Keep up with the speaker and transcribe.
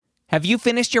Have you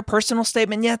finished your personal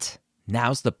statement yet?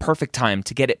 Now's the perfect time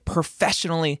to get it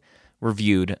professionally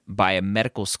reviewed by a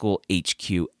medical school HQ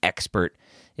expert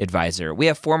advisor. We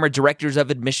have former directors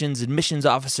of admissions, admissions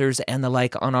officers, and the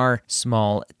like on our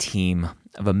small team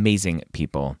of amazing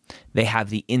people. They have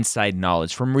the inside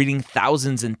knowledge from reading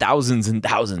thousands and thousands and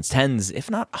thousands, tens,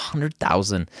 if not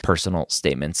 100,000 personal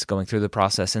statements, going through the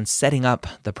process and setting up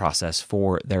the process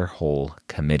for their whole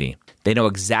committee. They know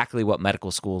exactly what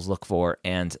medical schools look for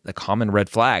and the common red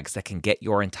flags that can get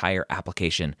your entire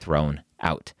application thrown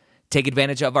out. Take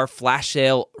advantage of our flash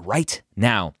sale right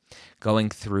now, going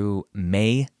through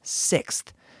May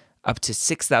 6th, up to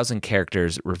 6,000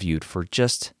 characters reviewed for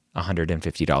just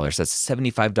 $150. That's a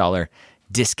 $75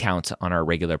 discount on our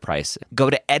regular price. Go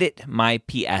to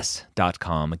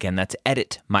editmyps.com. Again, that's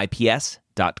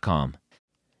editmyps.com.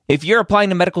 If you're applying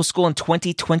to medical school in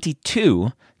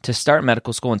 2022 to start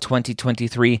medical school in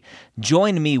 2023,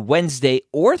 join me Wednesday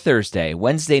or Thursday,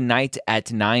 Wednesday night at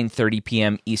 9:30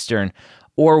 p.m. Eastern,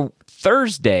 or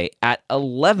Thursday at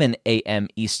 11 a.m.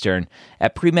 Eastern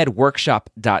at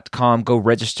premedworkshop.com. Go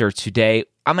register today.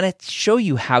 I'm going to show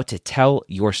you how to tell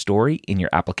your story in your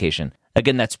application.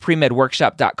 Again, that's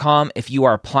premedworkshop.com. If you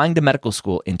are applying to medical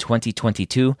school in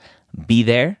 2022, be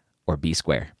there or be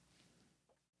square.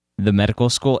 The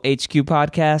Medical School HQ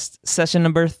Podcast, session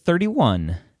number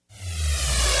 31.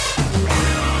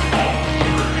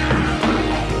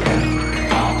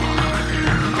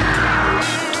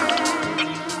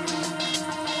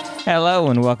 Hello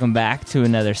and welcome back to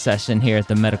another session here at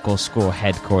the Medical School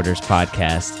Headquarters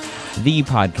Podcast, the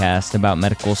podcast about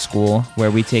medical school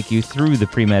where we take you through the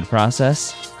pre-med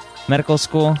process, medical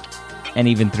school, and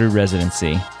even through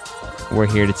residency. We're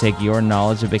here to take your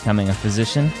knowledge of becoming a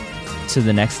physician to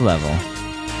the next level.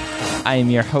 I am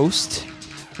your host,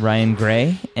 Ryan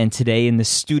Gray, and today in the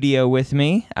studio with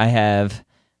me, I have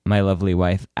my lovely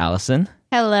wife, Allison.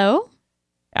 Hello.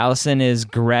 Allison is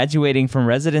graduating from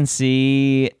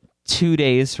residency 2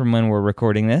 days from when we're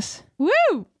recording this.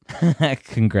 Woo!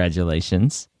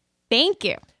 Congratulations. Thank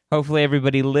you. Hopefully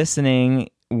everybody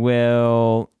listening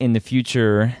will, in the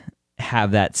future, have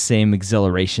that same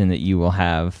exhilaration that you will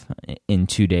have in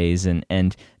 2 days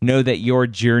and know that your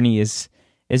journey is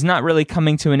not really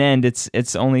coming to an end.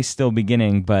 It's only still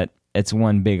beginning, but it's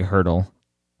one big hurdle.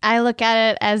 I look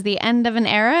at it as the end of an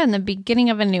era and the beginning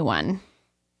of a new one.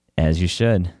 As you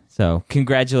should. So,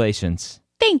 congratulations.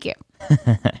 Thank you.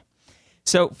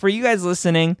 So, for you guys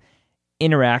listening,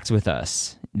 interact with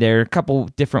us. There are a couple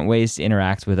different ways to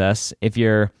interact with us. If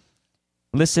you're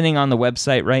listening on the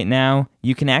website right now,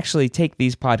 you can actually take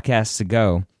these podcasts to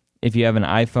go. If you have an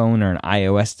iPhone or an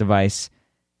iOS device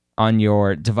on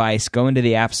your device, go into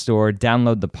the App Store,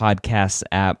 download the Podcasts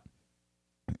app,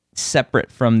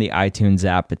 separate from the iTunes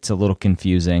app. It's a little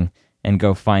confusing, and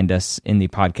go find us in the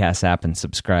Podcast app and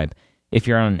subscribe. If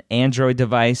you're on an Android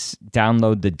device,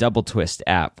 download the Double Twist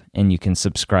app, and you can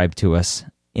subscribe to us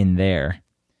in there.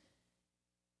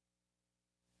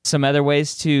 Some other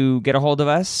ways to get a hold of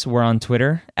us, we're on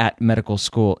Twitter at Medical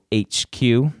School HQ.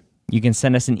 You can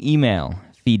send us an email,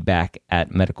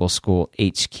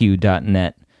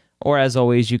 feedback@medicalschoolhq.net. Or as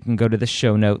always, you can go to the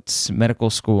show notes,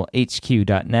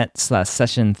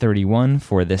 medicalschoolhq.net/session 31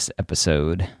 for this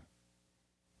episode.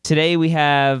 Today we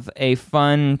have a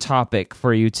fun topic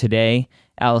for you today.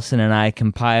 Allison and I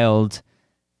compiled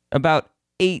about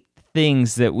 8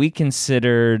 things that we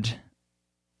considered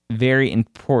very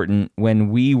important when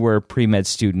we were pre-med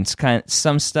students.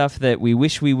 Some stuff that we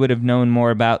wish we would have known more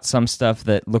about, some stuff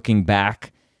that looking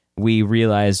back we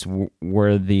realized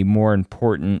were the more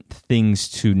important things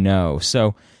to know.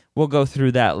 So we'll go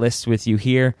through that list with you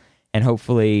here, and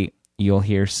hopefully you'll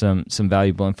hear some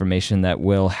valuable information that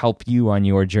will help you on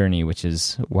your journey, which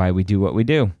is why we do what we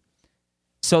do.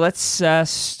 So let's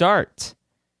start.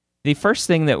 The first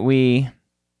thing that we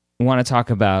want to talk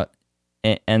about,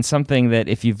 and something that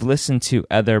if you've listened to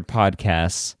other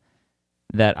podcasts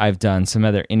that I've done, some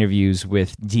other interviews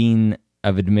with Dean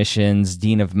of Admissions,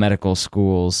 Dean of Medical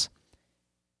Schools,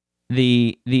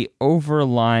 the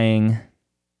overriding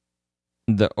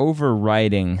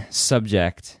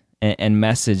subject and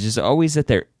message is always that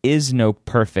there is no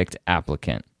perfect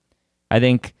applicant. I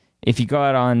think if you go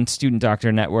out on Student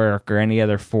Doctor Network or any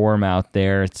other forum out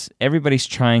there, everybody's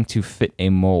trying to fit a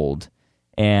mold,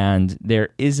 and there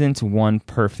isn't one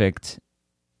perfect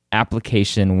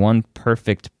application, one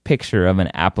perfect picture of an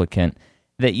applicant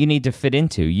that you need to fit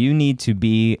into. You need to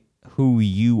be who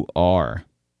you are.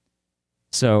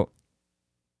 So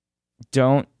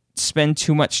don't spend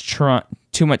too much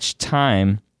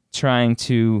time trying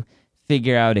to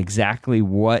figure out exactly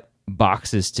what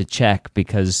boxes to check,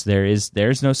 because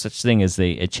there's no such thing as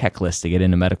a checklist to get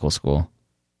into medical school.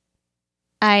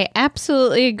 I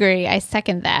absolutely agree. I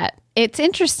second that. It's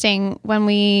interesting, when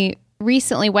we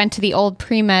recently went to the old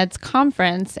Premed's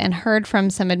conference and heard from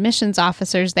some admissions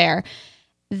officers there,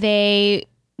 they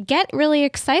get really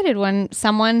excited when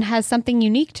someone has something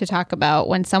unique to talk about,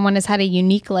 when someone has had a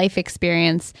unique life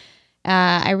experience.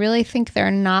 I really think they're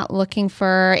not looking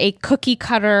for a cookie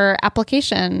cutter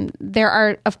application. There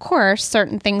are, of course,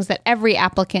 certain things that every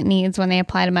applicant needs when they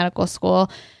apply to medical school.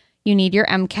 You need your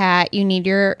MCAT, you need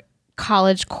your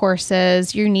college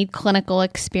courses, you need clinical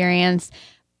experience.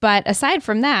 But aside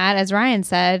from that, as Ryan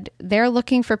said, they're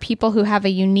looking for people who have a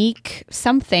unique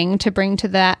something to bring to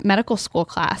that medical school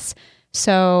class.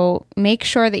 So make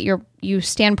sure that you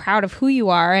stand proud of who you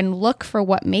are and look for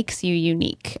what makes you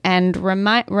unique, and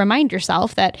remind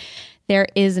yourself that there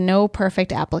is no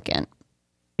perfect applicant.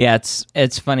 Yeah,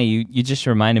 it's funny. You just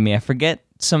reminded me. I forget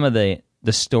some of the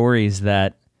stories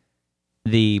that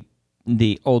the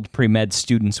old pre-med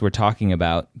students were talking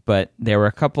about, but there were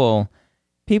a couple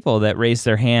people that raised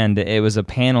their hand. It was a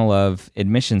panel of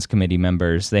admissions committee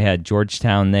members. They had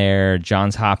Georgetown there,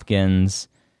 Johns Hopkins.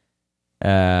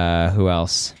 Who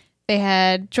else? They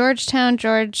had Georgetown,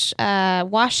 George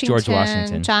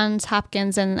Washington, Johns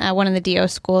Hopkins, and one of the DO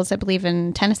schools, I believe,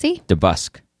 in Tennessee.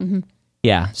 DeBusk. Mm-hmm.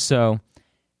 Yeah, so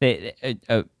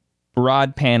a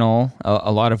broad panel,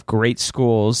 a lot of great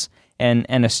schools, and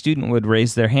a student would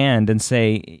raise their hand and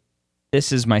say,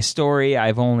 "This is my story.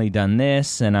 I've only done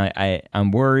this, and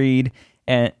I'm worried."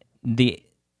 And the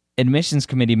admissions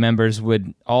committee members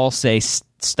would all say,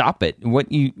 "Stop it!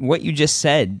 What you just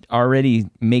said already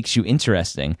makes you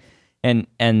interesting." And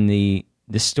the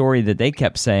story that they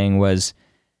kept saying was,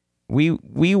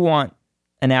 we want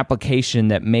an application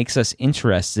that makes us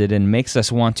interested and makes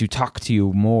us want to talk to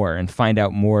you more and find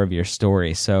out more of your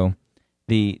story. So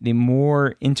the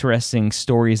more interesting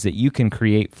stories that you can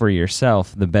create for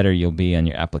yourself, the better you'll be on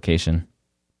your application.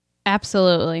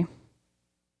 Absolutely.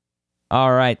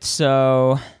 All right,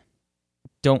 so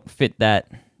don't fit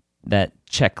that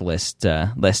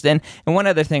checklist list. And one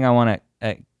other thing I want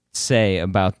to say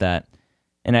about that,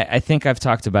 and I think I've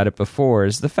talked about it before,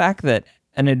 is the fact that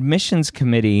an admissions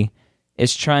committee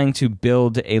is trying to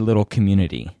build a little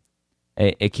community,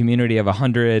 a community of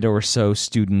 100 or so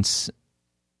students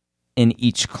in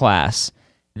each class.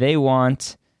 They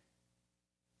want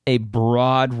a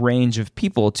broad range of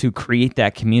people to create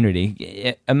that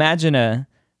community. Imagine a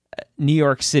New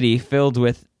York City filled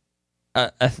with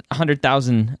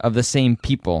 100,000 of the same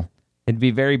people. It'd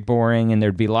be very boring, and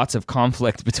there'd be lots of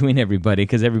conflict between everybody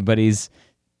because everybody's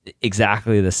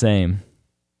exactly the same.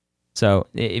 So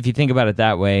if you think about it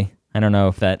that way, I don't know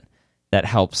if that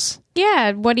helps.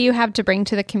 Yeah, what do you have to bring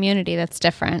to the community that's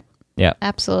different? Yeah.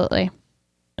 Absolutely.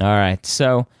 All right,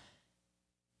 so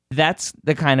that's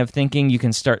the kind of thinking you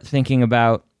can start thinking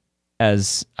about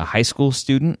as a high school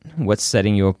student, what's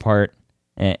setting you apart,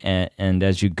 and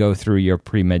as you go through your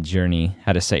pre-med journey,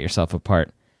 how to set yourself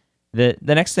apart. The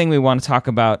next thing we want to talk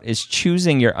about is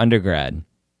choosing your undergrad.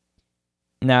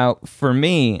 Now, for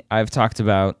me, I've talked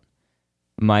about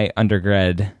my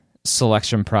undergrad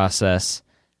selection process.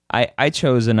 I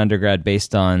chose an undergrad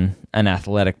based on an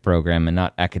athletic program and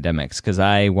not academics, because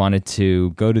I wanted to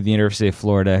go to the University of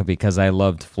Florida because I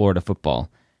loved Florida football.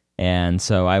 And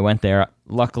so I went there.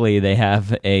 Luckily, they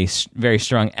have a very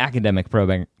strong academic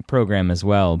program as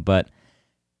well, but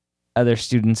other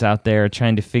students out there are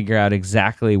trying to figure out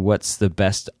exactly what's the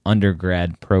best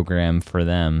undergrad program for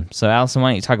them. So, Allison, why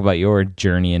don't you talk about your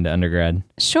journey into undergrad?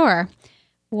 Sure.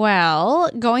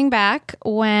 Well, going back,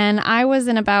 when I was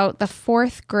in about the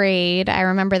 4th grade, I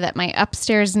remember that my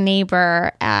upstairs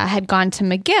neighbor had gone to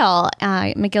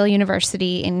McGill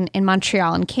University in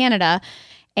Montreal in Canada.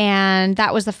 And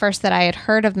that was the first that I had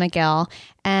heard of McGill.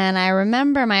 And I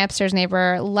remember my upstairs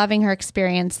neighbor loving her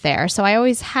experience there. So I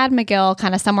always had McGill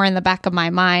kind of somewhere in the back of my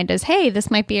mind as, hey, this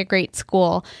might be a great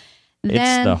school.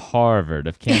 It's the Harvard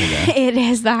of Canada. It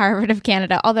is the Harvard of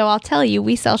Canada. Although I'll tell you,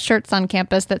 we sell shirts on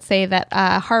campus that say that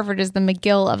Harvard is the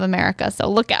McGill of America. So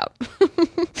look out.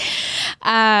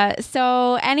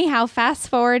 So anyhow, fast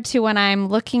forward to when I'm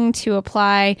looking to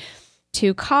apply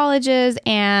to colleges,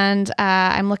 and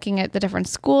I'm looking at the different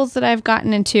schools that I've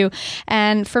gotten into.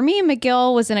 And for me,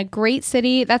 McGill was in a great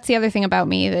city. That's the other thing about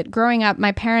me, that growing up,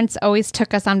 my parents always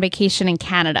took us on vacation in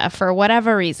Canada for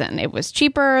whatever reason. It was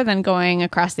cheaper than going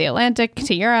across the Atlantic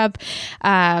to Europe.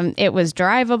 It was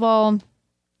drivable.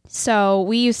 So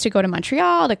we used to go to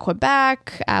Montreal, to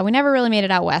Quebec. We never really made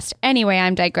it out west. Anyway,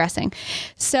 I'm digressing.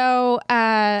 So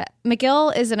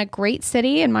McGill is in a great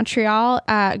city in Montreal,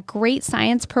 great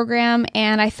science program,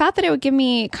 and I thought that it would give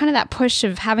me kind of that push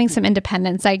of having some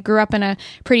independence. I grew up in a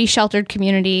pretty sheltered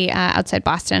community outside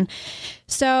Boston.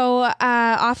 So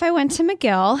off I went to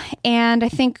McGill, and I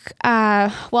think,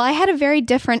 I had a very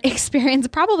different experience,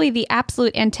 probably the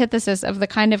absolute antithesis of the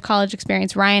kind of college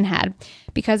experience Ryan had,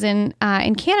 because in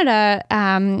Canada,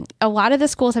 a lot of the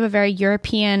schools have a very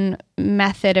European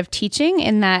method of teaching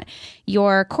in that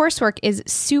your coursework is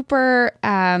super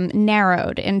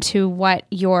narrowed into what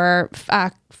your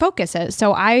focus is.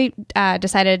 So I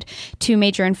decided to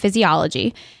major in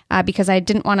physiology because I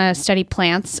didn't want to study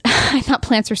plants. I thought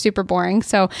plants were super boring.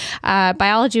 So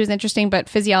biology was interesting, but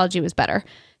physiology was better.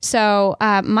 So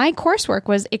my coursework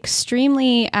was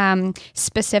extremely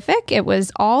specific. It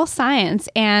was all science.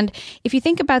 And if you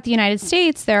think about the United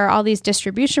States, there are all these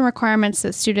distribution requirements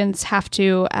that students have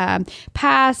to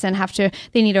pass and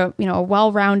they need a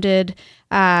well-rounded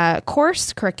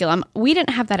course curriculum. We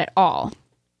didn't have that at all.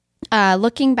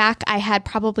 Looking back, I had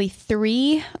probably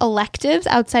 3 electives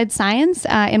outside science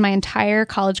in my entire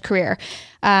college career.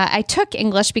 I took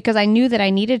English because I knew that I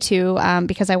needed to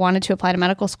because I wanted to apply to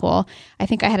medical school. I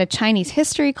think I had a Chinese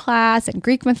history class and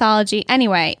Greek mythology.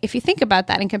 Anyway, if you think about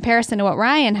that in comparison to what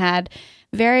Ryan had,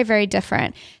 very, very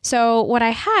different. So what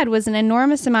I had was an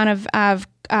enormous amount of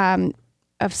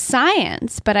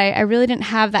science, but I really didn't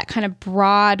have that kind of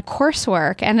broad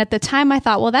coursework. And at the time I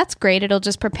thought, well, that's great. It'll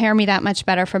just prepare me that much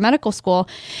better for medical school.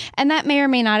 And that may or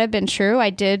may not have been true.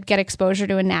 I did get exposure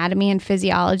to anatomy and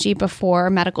physiology before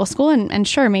medical school. And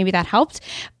sure, maybe that helped.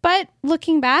 But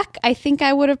looking back, I think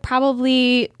I would have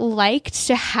probably liked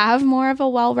to have more of a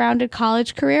well-rounded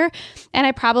college career. And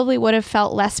I probably would have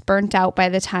felt less burnt out by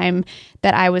the time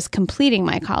that I was completing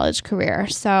my college career.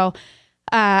 So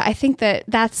I think that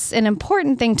that's an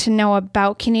important thing to know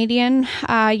about Canadian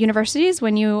universities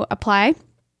when you apply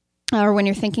or when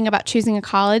you're thinking about choosing a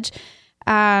college.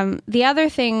 The other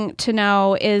thing to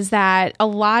know is that a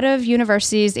lot of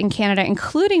universities in Canada,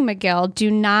 including McGill, do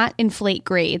not inflate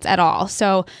grades at all.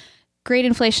 So grade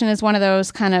inflation is one of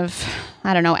those kind of,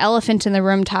 elephant in the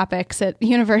room topics at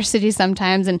universities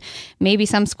sometimes. And maybe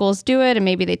some schools do it and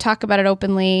maybe they talk about it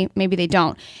openly. Maybe they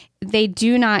don't. They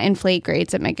do not inflate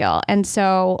grades at McGill. And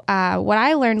so what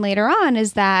I learned later on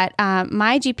is that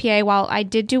my GPA, while I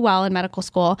did do well in medical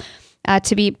school,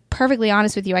 to be perfectly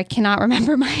honest with you, I cannot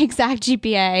remember my exact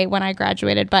GPA when I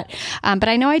graduated, but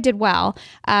I know I did well.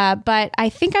 But I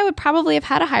think I would probably have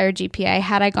had a higher GPA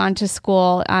had I gone to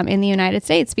school in the United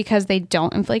States because they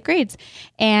don't inflate grades.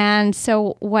 And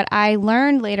so what I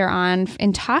learned later on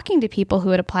in talking to people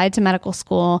who had applied to medical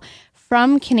school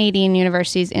from Canadian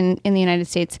universities in the United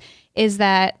States is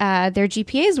that their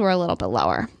GPAs were a little bit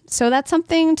lower. So that's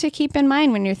something to keep in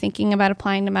mind when you're thinking about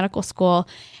applying to medical school.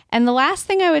 And the last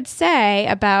thing I would say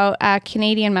about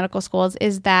Canadian medical schools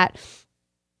is that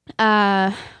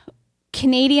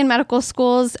Canadian medical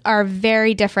schools are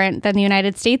very different than the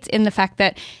United States in the fact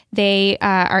that they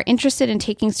are interested in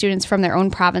taking students from their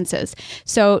own provinces.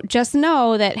 So just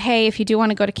know that, hey, if you do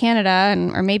want to go to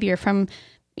Canada, or maybe you're from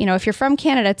if you're from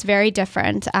Canada, it's very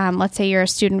different. Let's say you're a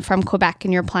student from Quebec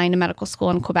and you're applying to medical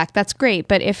school in Quebec. That's great.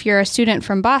 But if you're a student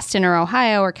from Boston or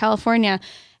Ohio or California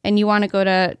and you want to go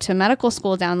to medical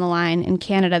school down the line in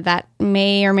Canada, that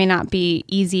may or may not be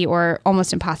easy or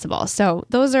almost impossible. So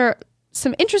those are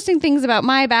some interesting things about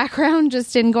my background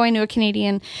just in going to a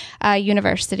Canadian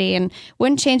university, and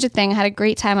wouldn't change a thing. I had a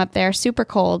great time up there, super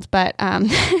cold, but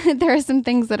there are some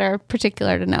things that are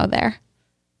particular to know there.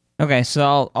 Okay,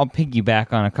 so I'll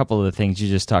piggyback on a couple of the things you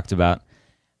just talked about.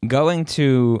 Going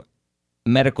to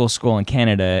medical school in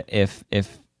Canada, if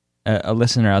a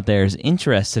listener out there is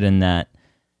interested in that,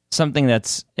 something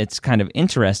it's kind of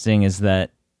interesting is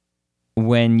that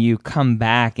when you come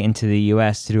back into the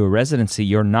U.S. to do a residency,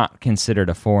 you're not considered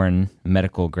a foreign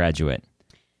medical graduate.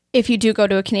 If you do go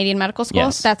to a Canadian medical school?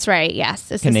 Yes. That's right,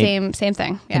 yes. It's the same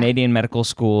thing. Yeah. Canadian medical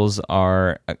schools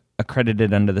are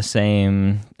accredited under the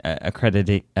same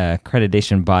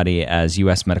accreditation body as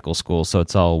U.S. medical schools, so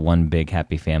it's all one big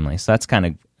happy family. So that's kind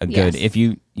of a good, if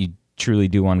you truly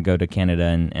do want to go to Canada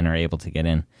and are able to get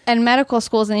in. And medical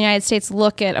schools in the United States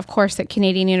look at, of course, at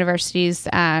Canadian universities,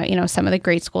 some of the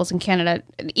great schools in Canada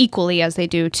equally as they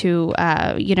do to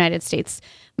United States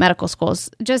medical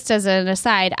schools. Just as an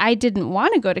aside, I didn't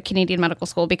want to go to Canadian medical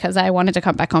school because I wanted to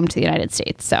come back home to the United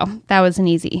States. So that was an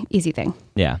easy thing.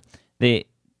 Yeah. The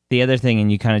other thing,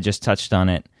 and you kind of just touched on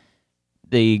it,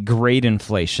 the grade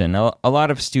inflation. A lot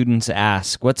of students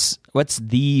ask, what's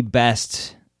the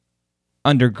best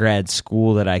undergrad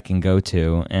school that I can go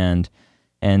to? And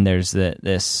there's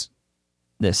this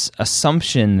this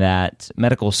assumption that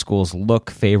medical schools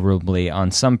look favorably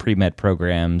on some pre-med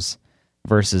programs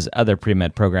versus other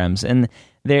pre-med programs. And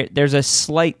there's a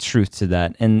slight truth to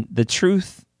that. And the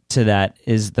truth to that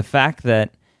is the fact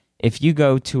that if you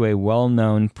go to a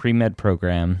well-known pre-med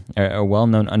program, or a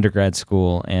well-known undergrad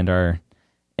school, and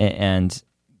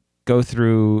go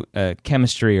through a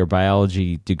chemistry or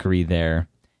biology degree there,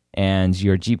 and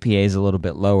your GPA is a little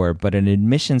bit lower, but an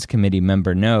admissions committee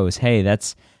member knows, hey,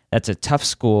 that's a tough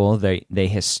school. They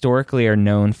historically are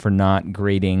known for not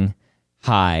grading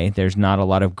high. There's not a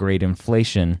lot of grade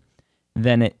inflation.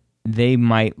 Then they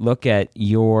might look at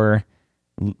your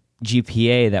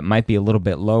GPA that might be a little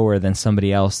bit lower than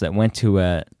somebody else that went to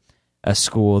a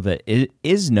school that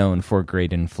is known for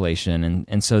grade inflation.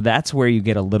 And so that's where you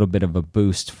get a little bit of a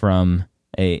boost from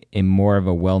a more of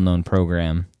a well-known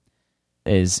program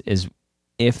is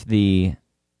if the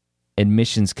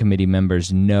admissions committee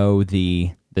members know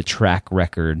the track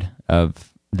record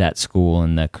of that school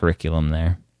and the curriculum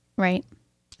there. Right.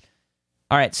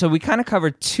 All right, so we kind of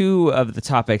covered two of the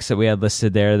topics that we had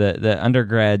listed there, the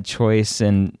undergrad choice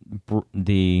and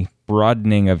the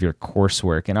broadening of your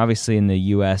coursework. And obviously in the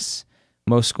U.S.,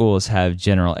 most schools have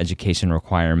general education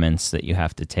requirements that you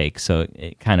have to take, so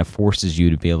it kind of forces you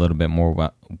to be a little bit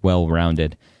more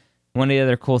well-rounded. One of the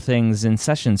other cool things in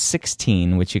session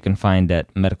 16, which you can find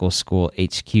at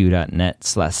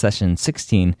medicalschoolhq.net/session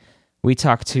 16, we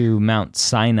talked to Mount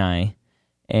Sinai,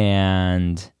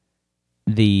 and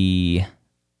it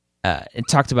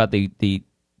talked about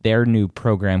their new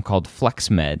program called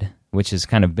FlexMed, which has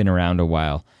kind of been around a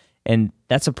while. And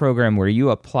that's a program where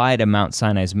you apply to Mount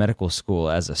Sinai's medical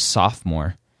school as a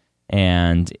sophomore,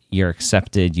 and you're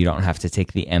accepted. You don't have to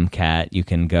take the MCAT. You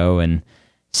can go and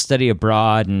study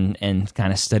abroad and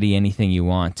kind of study anything you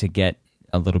want to get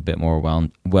a little bit more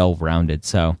well-rounded.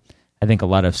 So I think a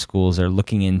lot of schools are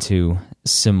looking into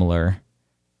similar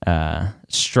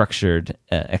structured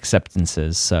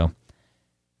acceptances. So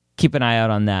keep an eye out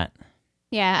on that.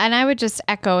 Yeah, and I would just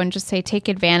echo and just say take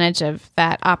advantage of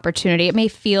that opportunity. It may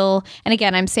feel, and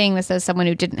again, I'm saying this as someone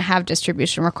who didn't have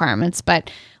distribution requirements,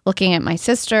 but looking at my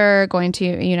sister going to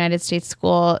a United States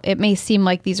school, it may seem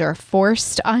like these are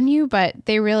forced on you, but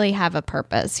they really have a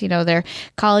purpose. You know,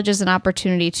 college is an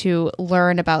opportunity to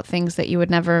learn about things that you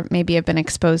would never maybe have been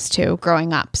exposed to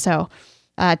growing up. So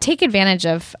take advantage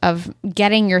of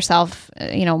getting yourself,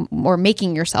 or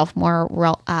making yourself more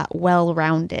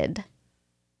well-rounded.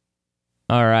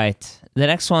 All right. The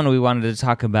next one we wanted to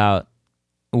talk about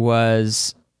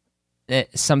was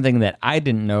something that I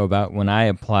didn't know about when I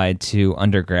applied to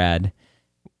undergrad.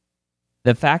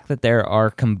 The fact that there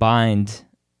are combined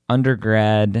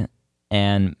undergrad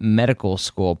and medical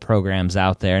school programs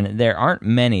out there, and there aren't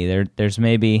many. There's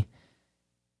maybe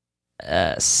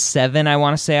 7, I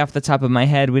want to say off the top of my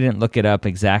head. We didn't look it up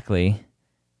exactly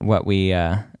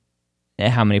how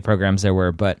many programs there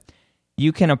were, but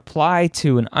you can apply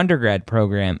to an undergrad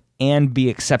program and be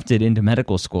accepted into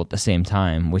medical school at the same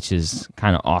time, which is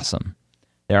kind of awesome.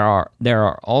 There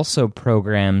are also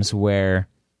programs where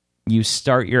you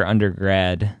start your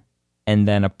undergrad and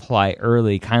then apply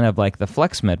early, kind of like the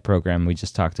FlexMed program we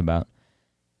just talked about.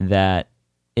 That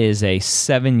is a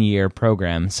 7-year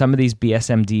program. Some of these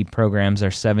BSMD programs are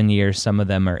 7 years, some of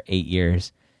them are 8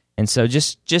 years. And so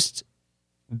just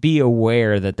be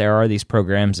aware that there are these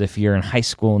programs if you're in high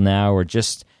school now or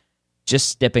just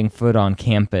stepping foot on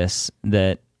campus,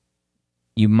 that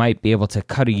you might be able to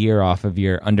cut a year off of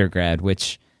your undergrad,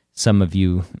 which some of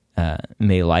you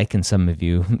may like and some of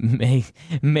you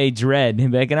may dread. Be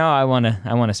like, no, I want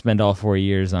to spend all 4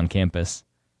 years on campus.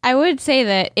 I would say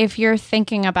that if you're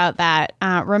thinking about that,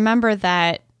 remember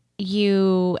that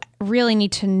you really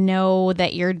need to know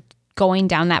that you're going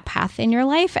down that path in your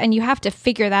life, and you have to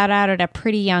figure that out at a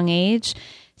pretty young age.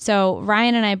 So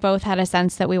Ryan and I both had a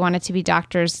sense that we wanted to be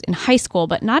doctors in high school,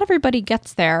 but not everybody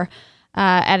gets there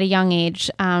at a young age.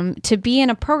 To be in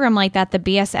a program like that, the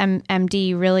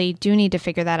BSMD, really do need to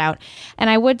figure that out. And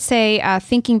I would say,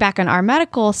 thinking back on our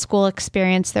medical school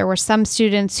experience, there were some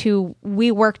students who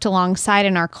we worked alongside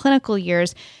in our clinical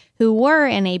years who were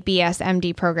in a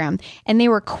BSMD program, and they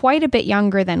were quite a bit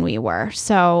younger than we were.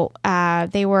 So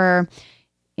they were,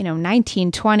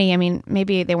 19, 20. I mean,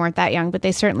 maybe they weren't that young, but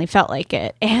they certainly felt like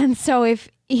it. And so if,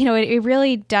 it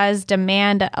really does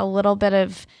demand a little bit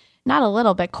of, not a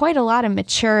little bit, quite a lot of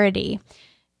maturity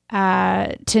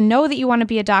to know that you want to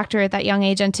be a doctor at that young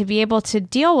age and to be able to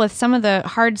deal with some of the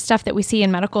hard stuff that we see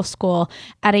in medical school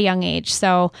at a young age.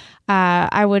 So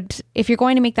I would, if you're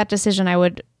going to make that decision, I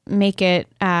would make it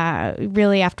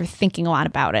really after thinking a lot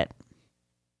about it.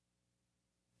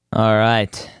 All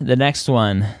right. The next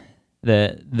one,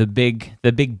 the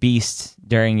big beast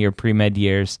during your pre-med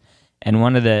years. And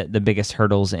one of the biggest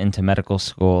hurdles into medical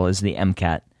school is the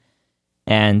MCAT.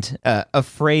 And a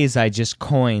phrase I just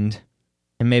coined,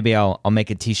 and maybe I'll make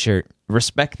a t-shirt,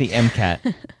 respect the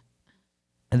MCAT.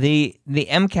 The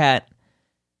MCAT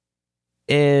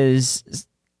is,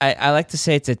 I like to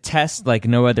say, it's a test like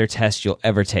no other test you'll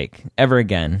ever take, ever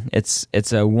again. It's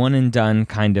a one and done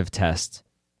kind of test.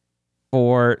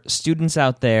 For students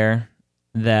out there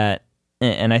that,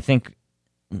 and I think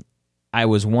I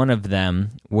was one of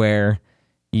them, where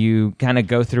you kind of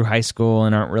go through high school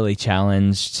and aren't really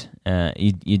challenged.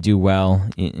 You do well,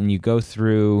 and you go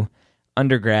through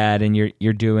undergrad and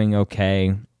you're doing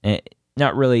okay,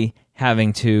 not really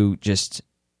having to just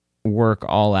work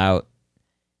all out.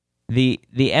 The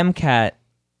MCAT,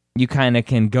 you kind of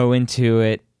can go into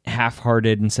it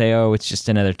half-hearted and say, oh, it's just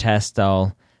another test.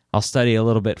 I'll study a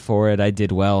little bit for it. I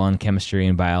did well on chemistry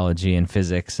and biology and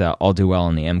physics. I'll do well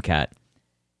on the MCAT.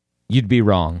 You'd be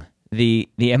wrong. The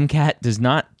MCAT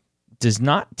does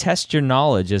not test your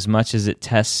knowledge as much as it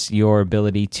tests your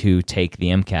ability to take the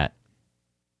MCAT.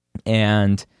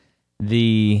 And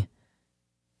the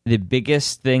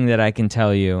biggest thing that I can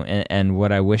tell you, and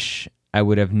what I wish I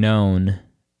would have known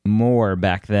more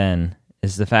back then,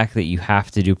 is the fact that you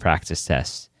have to do practice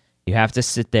tests. You have to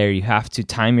sit there, you have to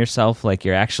time yourself like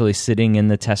you're actually sitting in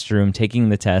the test room taking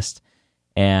the test,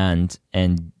 and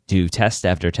do test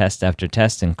after test after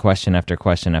test and question after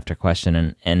question after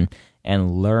question,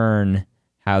 and learn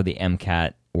how the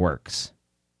MCAT works.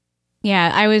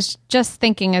 Yeah, I was just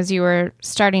thinking as you were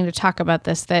starting to talk about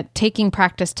this that taking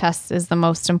practice tests is the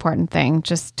most important thing.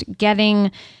 Just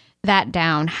getting that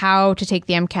down, how to take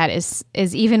the MCAT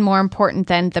is even more important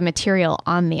than the material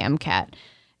on the MCAT.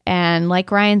 And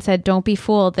like Ryan said, don't be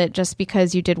fooled that just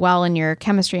because you did well in your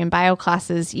chemistry and bio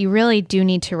classes, you really do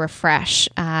need to refresh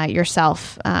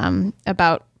yourself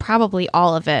about probably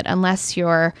all of it, unless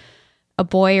you're a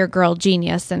boy or girl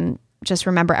genius and just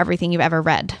remember everything you've ever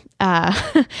read.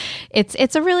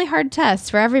 It's a really hard test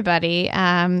for everybody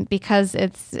because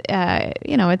it's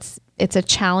a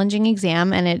challenging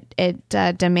exam, and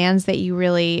it demands that you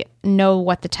really know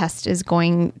what the test is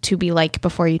going to be like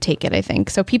before you take it, I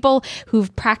think. So people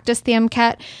who've practiced the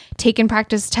MCAT, taken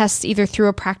practice tests either through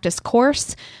a practice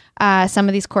course, some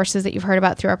of these courses that you've heard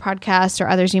about through our podcast or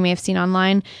others you may have seen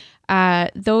online,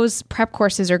 those prep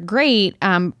courses are great,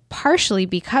 partially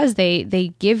because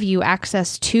they give you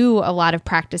access to a lot of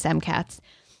practice MCATs.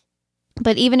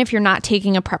 But even if you're not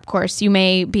taking a prep course, you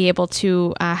may be able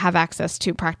to have access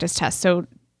to practice tests. So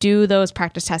do those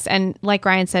practice tests. And like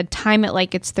Ryan said, time it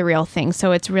like it's the real thing.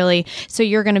 So it's really, so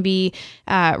you're going to be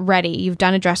ready. You've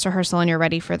done a dress rehearsal and you're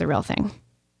ready for the real thing.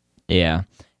 Yeah.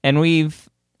 And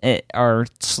are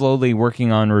slowly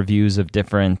working on reviews of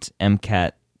different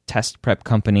MCAT test prep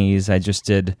companies. I just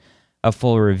did a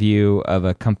full review of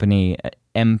a company,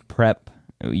 MPrep,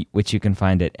 which you can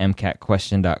find at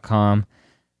mcatquestion.com.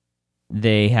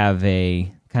 They have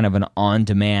a kind of an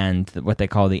on-demand, what they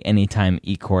call the Anytime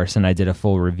e-course, and I did a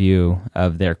full review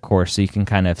of their course, so you can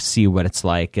kind of see what it's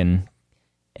like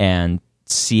and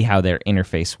see how their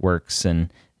interface works.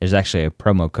 And there's actually a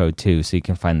promo code too, so you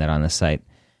can find that on the site.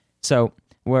 So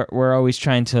we're always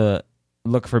trying to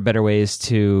look for better ways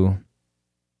to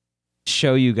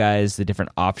show you guys the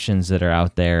different options that are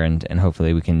out there, and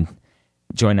hopefully we can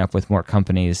join up with more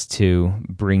companies to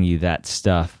bring you that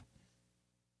stuff.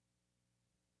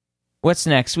 What's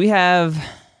next? We have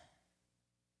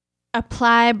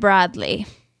Apply broadly.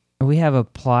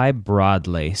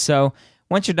 So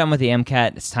once you're done with the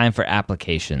MCAT, it's time for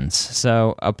applications.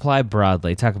 So apply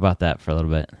broadly. Talk about that for a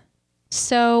little bit.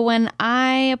 So when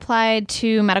I applied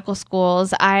to medical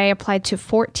schools, I applied to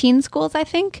 14 schools, I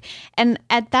think. And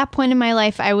at that point in my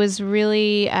life, I was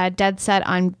really dead set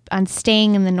on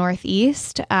staying in the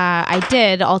Northeast. I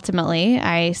did, ultimately.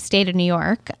 I stayed in New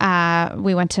York.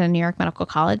 We went to New York Medical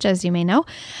College, as you may know,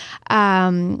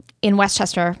 in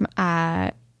Westchester,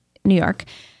 New York.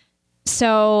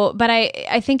 So, but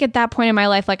I think at that point in my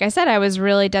life, like I said, I was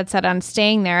really dead set on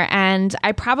staying there. And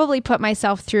I probably put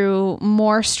myself through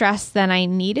more stress than I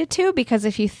needed to, because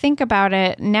if you think about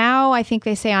it, now I think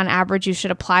they say on average you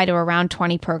should apply to around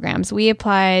 20 programs. We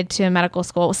applied to medical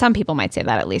school. Some people might say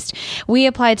that at least. We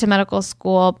applied to medical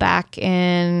school back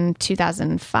in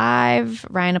 2005.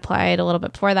 Ryan applied a little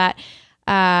bit before that.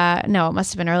 No, it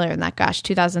must have been earlier than that. Gosh,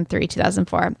 2003,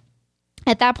 2004.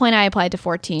 At that point, I applied to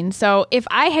 14. So if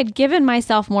I had given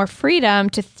myself more freedom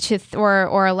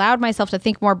or allowed myself to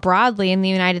think more broadly in the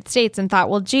United States and thought,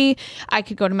 well, gee, I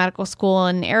could go to medical school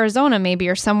in Arizona maybe,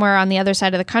 or somewhere on the other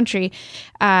side of the country,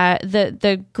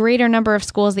 the greater number of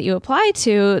schools that you apply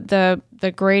to,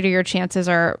 the greater your chances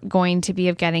are going to be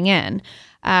of getting in.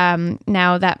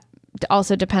 Now that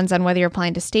also depends on whether you're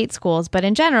applying to state schools, but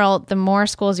in general, the more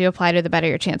schools you apply to, the better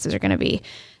your chances are going to be.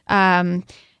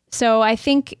 So I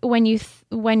think when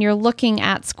you're looking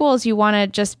at schools, you want to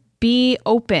just be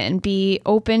open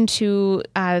to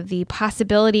the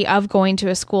possibility of going to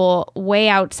a school way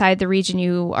outside the region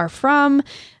you are from,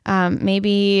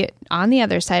 maybe on the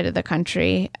other side of the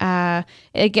country.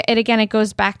 It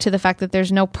goes back to the fact that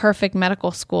there's no perfect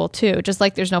medical school too, just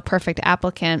like there's no perfect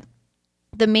applicant.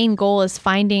 The main goal is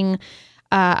finding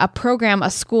a program, a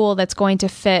school that's going to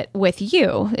fit with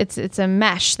you. It's a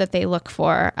mesh that they look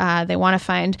for. They want to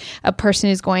find a person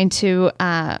who's going to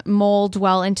mold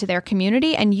well into their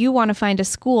community, and you want to find a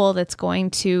school that's going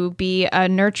to be a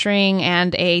nurturing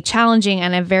and a challenging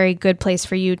and a very good place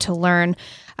for you to learn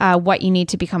what you need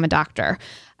to become a doctor.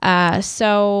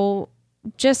 So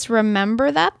just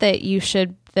remember that you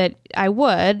should.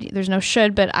 There's no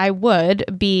should, but I would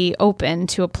be open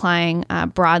to applying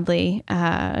broadly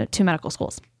to medical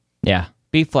schools. Yeah.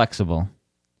 Be flexible.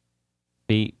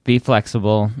 Be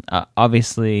flexible.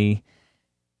 Obviously,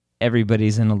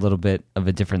 everybody's in a little bit of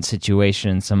a different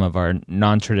situation. Some of our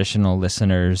non-traditional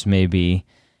listeners maybe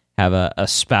have a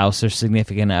spouse or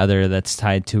significant other that's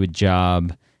tied to a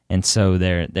job, and so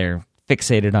they're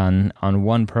fixated on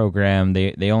one program.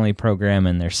 They only program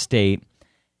in their state.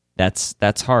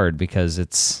 That's hard because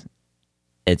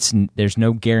there's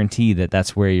no guarantee that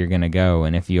that's where you're going to go,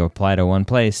 and if you apply to one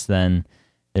place, then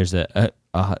there's a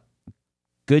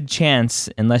good chance,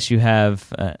 unless you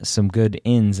have some good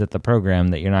ins at the program,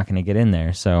 that you're not going to get in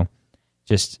there. So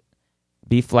just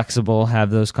be flexible,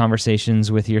 have those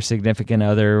conversations with your significant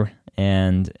other,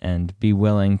 and be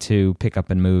willing to pick up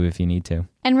and move if you need to.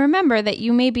 And remember that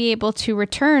you may be able to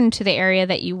return to the area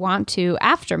that you want to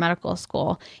after medical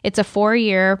school. It's a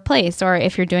 4-year place, or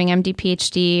if you're doing MD,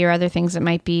 PhD, or other things, it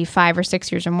might be 5 or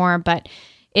 6 years or more, but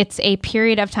it's a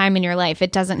period of time in your life.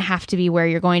 It doesn't have to be where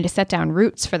you're going to set down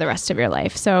roots for the rest of your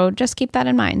life. So just keep that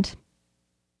in mind.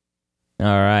 All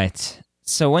right.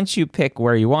 So once you pick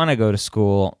where you want to go to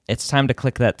school, it's time to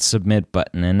click that submit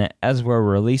button. And as we're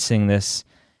releasing this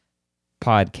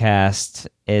podcast,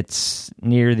 it's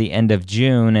near the end of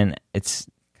June, and it's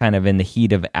kind of in the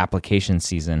heat of application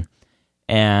season.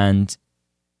 And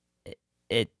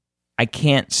I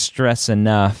can't stress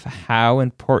enough how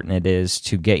important it is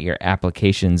to get your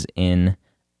applications in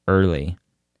early.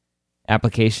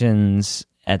 Applications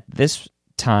at this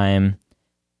time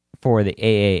for the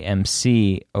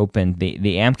AAMC opened, the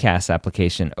AMCAS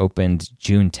application opened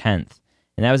June 10th.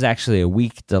 And that was actually a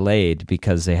week delayed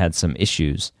because they had some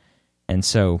issues. And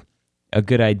so a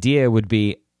good idea would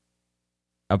be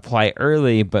apply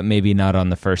early, but maybe not on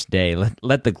the first day.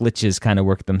 Let the glitches kind of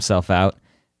work themselves out.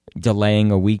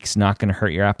 Delaying a week's not going to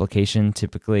hurt your application.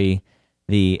 Typically,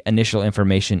 the initial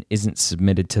information isn't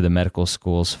submitted to the medical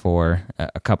schools for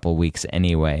a couple weeks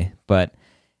anyway. But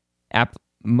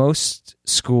most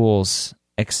schools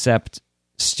accept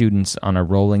students on a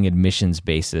rolling admissions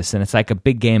basis, and it's like a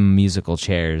big game of musical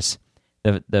chairs.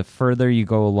 The further you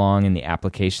go along in the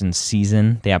application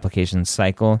season, the application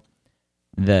cycle,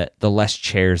 the less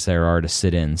chairs there are to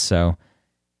sit in. So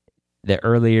the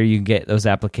earlier you get those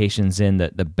applications in, the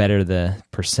better the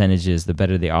percentages, the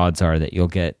better the odds are that you'll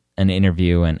get an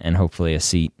interview and hopefully a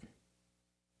seat.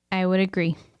 I would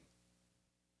agree.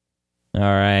 All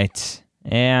right.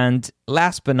 And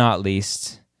last but not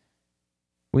least,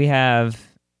 we have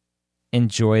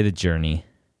enjoy the journey.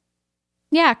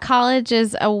 Yeah, college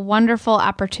is a wonderful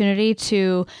opportunity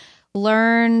to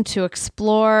learn, to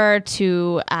explore,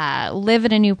 to live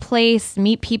in a new place,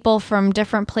 meet people from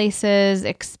different places,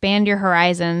 expand your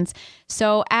horizons.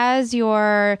 So as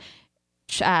you're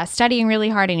studying really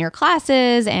hard in your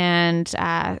classes and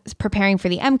preparing for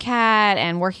the MCAT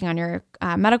and working on your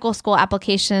medical school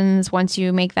applications, once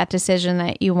you make that decision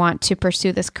that you want to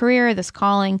pursue this career, this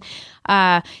calling,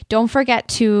 don't forget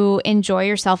to enjoy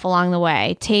yourself along the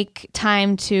way. Take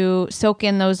time to soak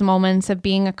in those moments of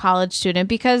being a college student,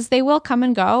 because they will come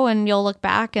and go, and you'll look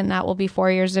back and that will be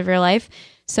 4 years of your life.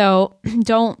 So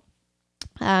don't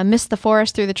miss the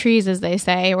forest through the trees, as they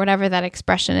say, or whatever that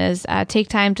expression is. Take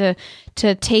time to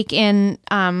take in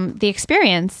the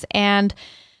experience. And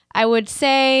I would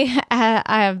say,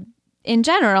 in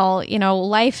general,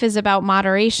 life is about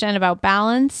moderation, about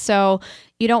balance. So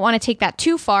you don't want to take that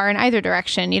too far in either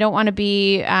direction. You don't want to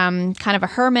be kind of a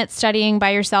hermit studying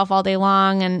by yourself all day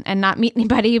long and not meet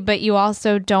anybody, but you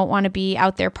also don't want to be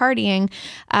out there partying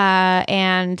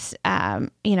and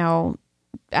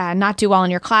not do well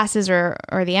in your classes or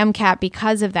the MCAT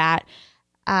because of that.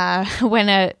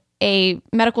 When a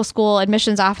medical school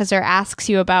admissions officer asks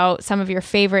you about some of your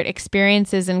favorite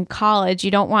experiences in college,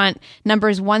 you don't want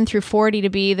numbers 1 through 40 to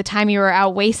be the time you were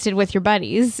out wasted with your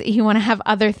buddies. You want to have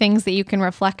other things that you can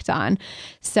reflect on.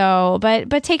 So,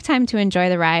 but take time to enjoy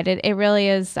the ride. It really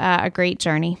is a great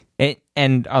journey.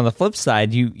 And on the flip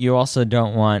side, you also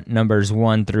don't want numbers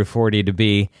 1 through 40 to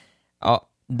be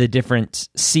the different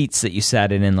seats that you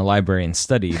sat in the library and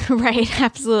studied. Right,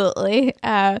 absolutely.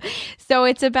 So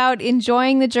it's about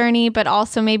enjoying the journey, but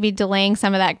also maybe delaying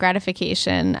some of that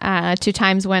gratification to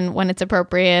times when it's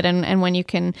appropriate and when you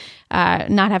can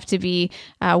not have to be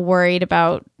worried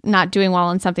about not doing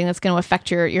well in something that's going to affect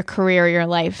your career, your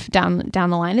life down the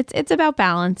line. It's about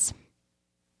balance.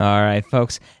 All right,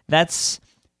 folks. That's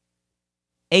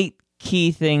 8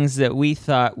 key things that we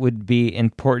thought would be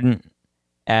important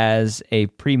as a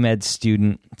pre-med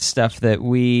student, stuff that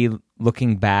we,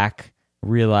 looking back,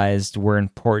 realized were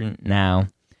important now.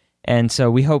 And so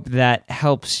we hope that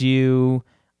helps you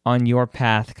on your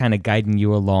path, kind of guiding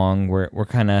you along. We're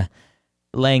kind of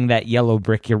laying that yellow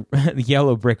brick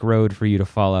road for you to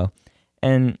follow.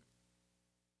 And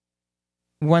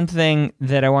one thing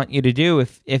that I want you to do,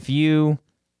 if you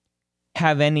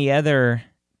have any other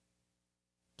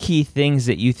key things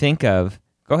that you think of,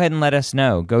 go ahead and let us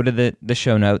know. Go to the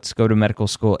show notes, go to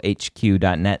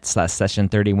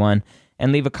medicalschoolhq.net/session31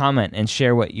 and leave a comment and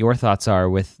share what your thoughts are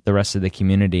with the rest of the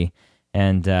community.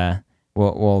 And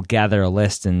we'll gather a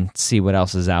list and see what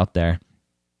else is out there.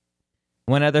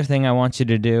 One other thing I want you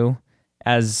to do,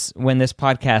 as when this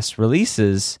podcast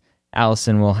releases,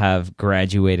 Allison will have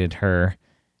graduated her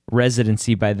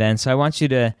residency by then. So I want you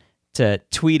to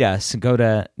tweet us. Go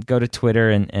to Twitter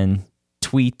and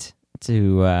tweet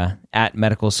to at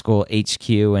Medical School HQ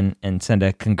and send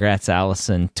a congrats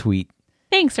Allison tweet.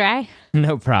 Thanks, Ray.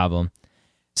 No problem.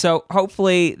 So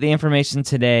hopefully the information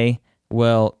today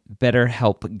will better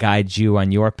help guide you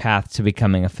on your path to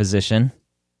becoming a physician.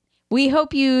 We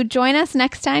hope you join us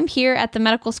next time here at the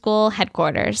Medical School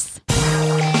headquarters.